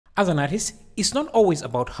As an artist, it's not always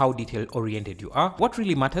about how detail-oriented you are. What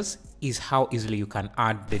really matters is how easily you can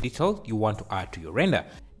add the detail you want to add to your render.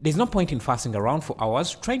 There's no point in fussing around for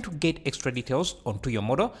hours trying to get extra details onto your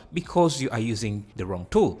model because you are using the wrong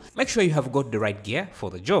tool. Make sure you have got the right gear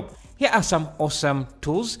for the job. Here are some awesome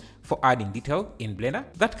tools for adding detail in Blender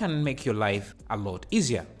that can make your life a lot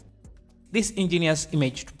easier. This ingenious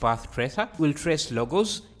image to path tracer will trace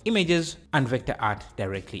logos, images, and vector art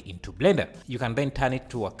directly into Blender. You can then turn it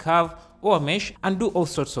to a curve or a mesh and do all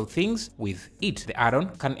sorts of things with it. The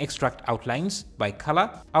add-on can extract outlines by color,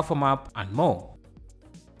 alpha map, and more.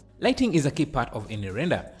 Lighting is a key part of any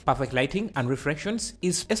render. Perfect lighting and reflections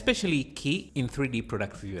is especially key in 3D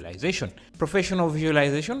product visualization. Professional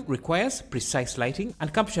visualization requires precise lighting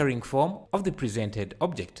and capturing form of the presented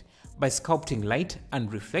object by sculpting light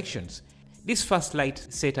and reflections. This fast light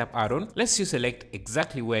setup add-on lets you select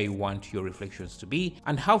exactly where you want your reflections to be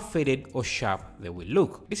and how faded or sharp they will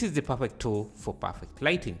look. This is the perfect tool for perfect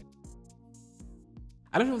lighting.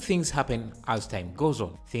 A lot of things happen as time goes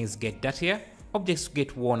on. Things get dirtier, objects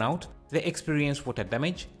get worn out, they experience water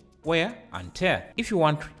damage, wear and tear. If you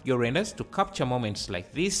want your renders to capture moments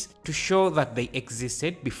like this to show that they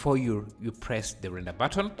existed before you press the render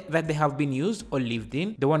button, that they have been used or lived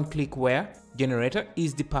in, the one-click wear generator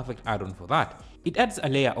is the perfect add-on for that. It adds a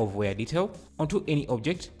layer of wear detail onto any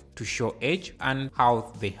object to show age and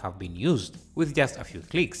how they have been used with just a few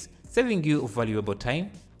clicks, saving you valuable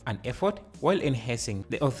time and effort while enhancing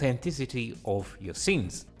the authenticity of your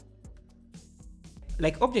scenes.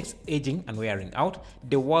 Like objects aging and wearing out,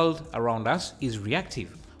 the world around us is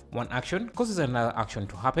reactive. One action causes another action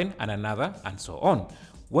to happen and another, and so on.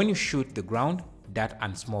 When you shoot the ground, dirt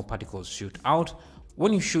and small particles shoot out.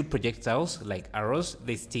 When you shoot projectiles like arrows,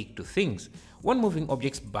 they stick to things. When moving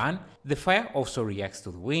objects burn, the fire also reacts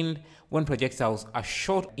to the wind. When projectiles are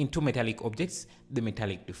shot into metallic objects, the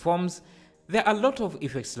metallic deforms. There are a lot of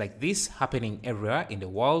effects like this happening everywhere in the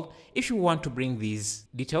world. If you want to bring these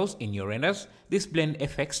details in your renders, this Blend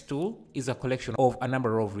FX tool is a collection of a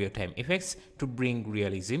number of real-time effects to bring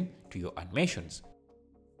realism to your animations.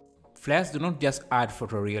 Flares do not just add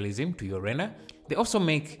photorealism to your render, they also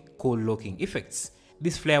make cool-looking effects.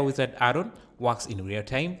 This Flare Wizard add-on works in real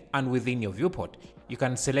time and within your viewport. You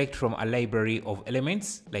can select from a library of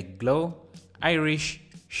elements like glow, irish,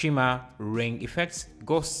 shimmer, ring effects,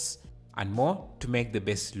 ghosts, and more to make the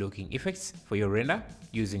best looking effects for your render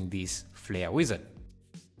using this Flare Wizard.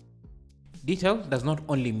 Detail does not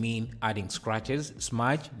only mean adding scratches,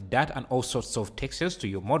 smudge, dirt and all sorts of textures to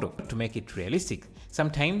your model to make it realistic.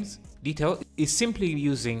 Sometimes detail is simply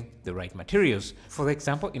using the right materials. For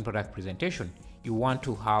example, in product presentation, you want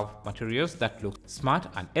to have materials that look smart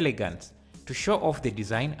and elegant to show off the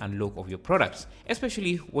design and look of your products,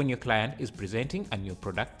 especially when your client is presenting a new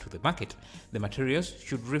product to the market. The materials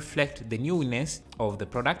should reflect the newness of the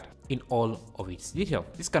product in all of its detail.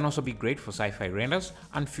 This can also be great for sci-fi renders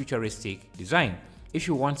and futuristic design. If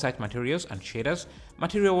you want such materials and shaders,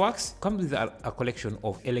 Materialworks comes with a collection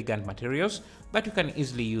of elegant materials that you can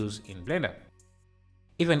easily use in Blender.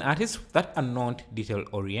 Even artists that are not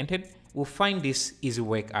detail-oriented will find this Easy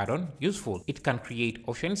Work add-on useful. It can create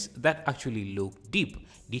oceans that actually look deep,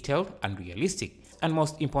 detailed and realistic. And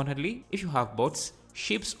most importantly, if you have boats,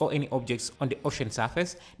 ships or any objects on the ocean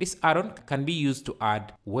surface, this add-on can be used to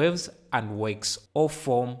add waves and wakes or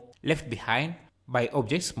foam left behind by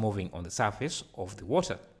objects moving on the surface of the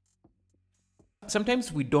water.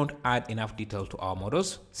 Sometimes we don't add enough detail to our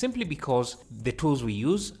models simply because the tools we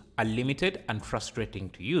use are limited and frustrating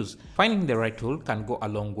to use. Finding the right tool can go a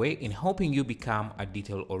long way in helping you become a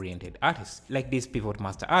detail-oriented artist. Like this Pivot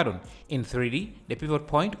Master add-on. In 3D, the pivot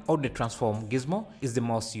point or the transform gizmo is the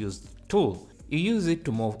most used tool. You use it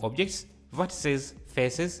to move objects, vertices,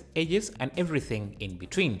 faces, edges, and everything in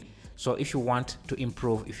between. So if you want to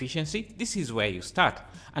improve efficiency, this is where you start.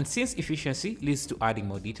 And since efficiency leads to adding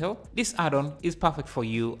more detail, this add-on is perfect for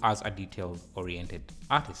you as a detail-oriented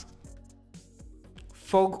artist.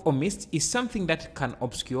 Fog or mist is something that can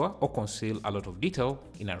obscure or conceal a lot of detail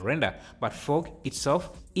in a render, but fog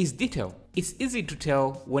itself is detail. It's easy to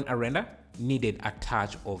tell when a render needed a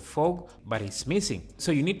touch of fog but it's missing.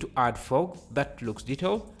 So you need to add fog that looks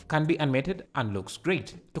detailed, can be animated and looks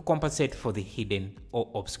great to compensate for the hidden or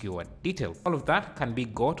obscured detail. All of that can be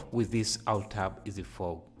got with this Alt-Tab Easy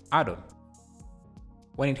Fog add-on.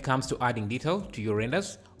 When it comes to adding detail to your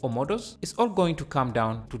renders, or models, it's all going to come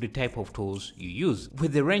down to the type of tools you use.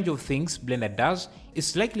 With the range of things Blender does,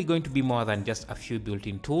 it's likely going to be more than just a few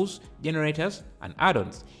built-in tools, generators, and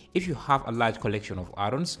add-ons. If you have a large collection of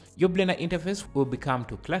add-ons, your Blender interface will become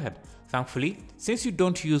too cluttered. Thankfully, since you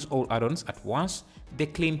don't use all add-ons at once, the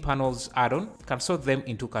Clean Panels add-on can sort them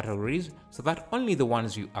into categories so that only the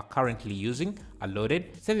ones you are currently using are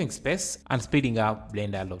loaded, saving space and speeding up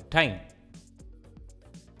Blender load time.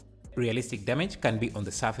 Realistic damage can be on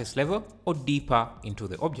the surface level or deeper into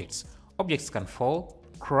the objects. Objects can fall,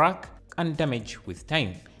 crack, and damage with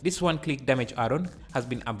time. This one-click damage add-on has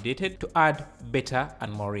been updated to add better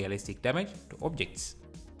and more realistic damage to objects.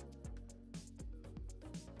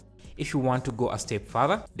 If you want to go a step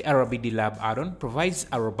further, the RBD Lab add-on provides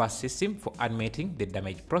a robust system for animating the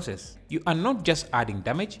damage process. You are not just adding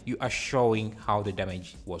damage, you are showing how the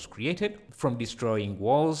damage was created, from destroying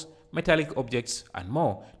walls, metallic objects, and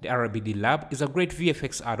more. The RBD Lab is a great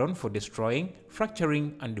VFX add-on for destroying,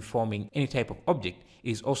 fracturing, and deforming any type of object. It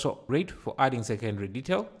is also great for adding secondary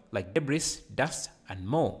detail like debris, dust, and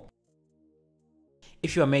more.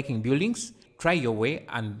 If you are making buildings, try your way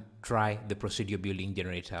and try the Procedure Building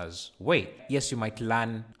Generator's way. Yes, you might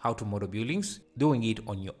learn how to model buildings, doing it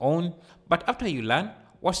on your own, but after you learn,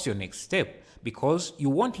 what's your next step? Because you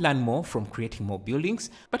won't learn more from creating more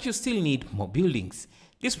buildings, but you still need more buildings.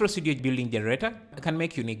 This Procedure Building Generator can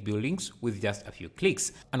make unique buildings with just a few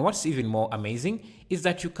clicks. And what's even more amazing is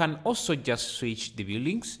that you can also just switch the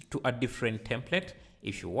buildings to a different template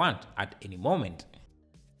if you want at any moment.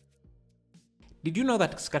 Did you know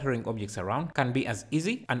that scattering objects around can be as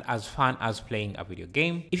easy and as fun as playing a video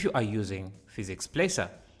game if you are using Physics Placer?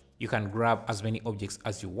 You can grab as many objects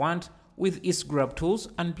as you want with its grab tools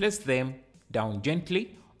and place them down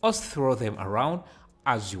gently or throw them around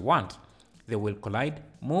as you want. They will collide,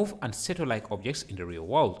 move, and settle like objects in the real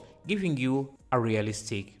world, giving you a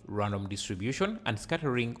realistic random distribution and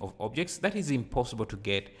scattering of objects that is impossible to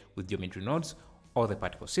get with geometry nodes or the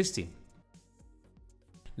particle system.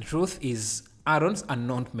 The truth is, add-ons are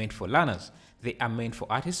not meant for learners. They are meant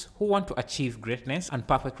for artists who want to achieve greatness and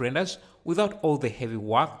perfect renders without all the heavy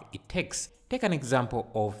work it takes. Take an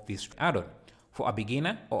example of this add-on. For a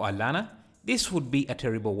beginner or a learner, this would be a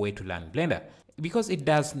terrible way to learn Blender because it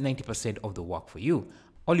does 90% of the work for you.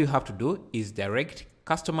 All you have to do is direct,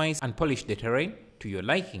 customize, and polish the terrain to your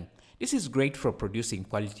liking. This is great for producing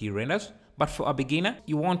quality renders, but for a beginner,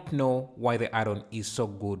 you won't know why the add-on is so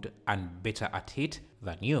good and better at it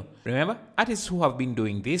than you. Remember, artists who have been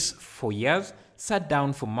doing this for years sat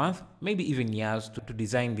down for months, maybe even years to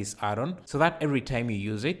design this add-on so that every time you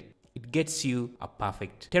use it, it gets you a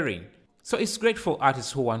perfect terrain. So it's great for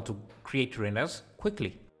artists who want to create renders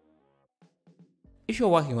quickly. If you're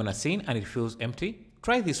working on a scene and it feels empty,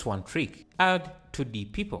 try this one trick: add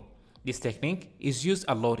 2D people. This technique is used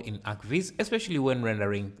a lot in ArcViz, especially when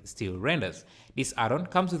rendering still renders. This add-on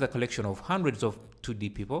comes with a collection of hundreds of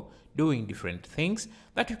 2D people doing different things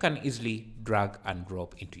that you can easily drag and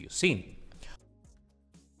drop into your scene.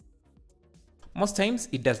 Most times,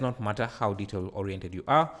 it does not matter how detail-oriented you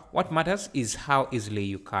are. What matters is how easily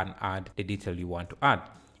you can add the detail you want to add.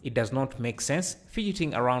 It does not make sense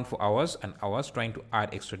fidgeting around for hours and hours trying to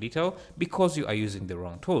add extra detail because you are using the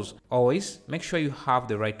wrong tools. Always make sure you have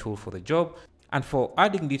the right tool for the job, and for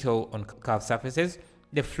adding detail on curved surfaces,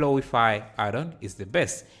 the Flowify add-on is the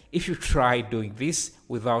best. If you try doing this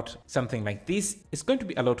without something like this, it's going to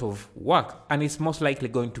be a lot of work, and it's most likely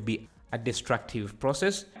going to be a destructive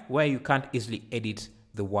process where you can't easily edit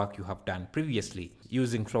the work you have done previously.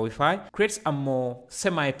 Using Flowify creates a more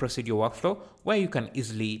semi-procedural workflow where you can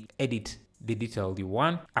easily edit the detail you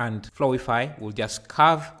want, and Flowify will just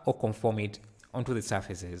carve or conform it onto the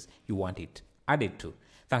surfaces you want it added to.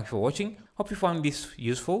 Thanks for watching. Hope you found this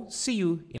useful. See you in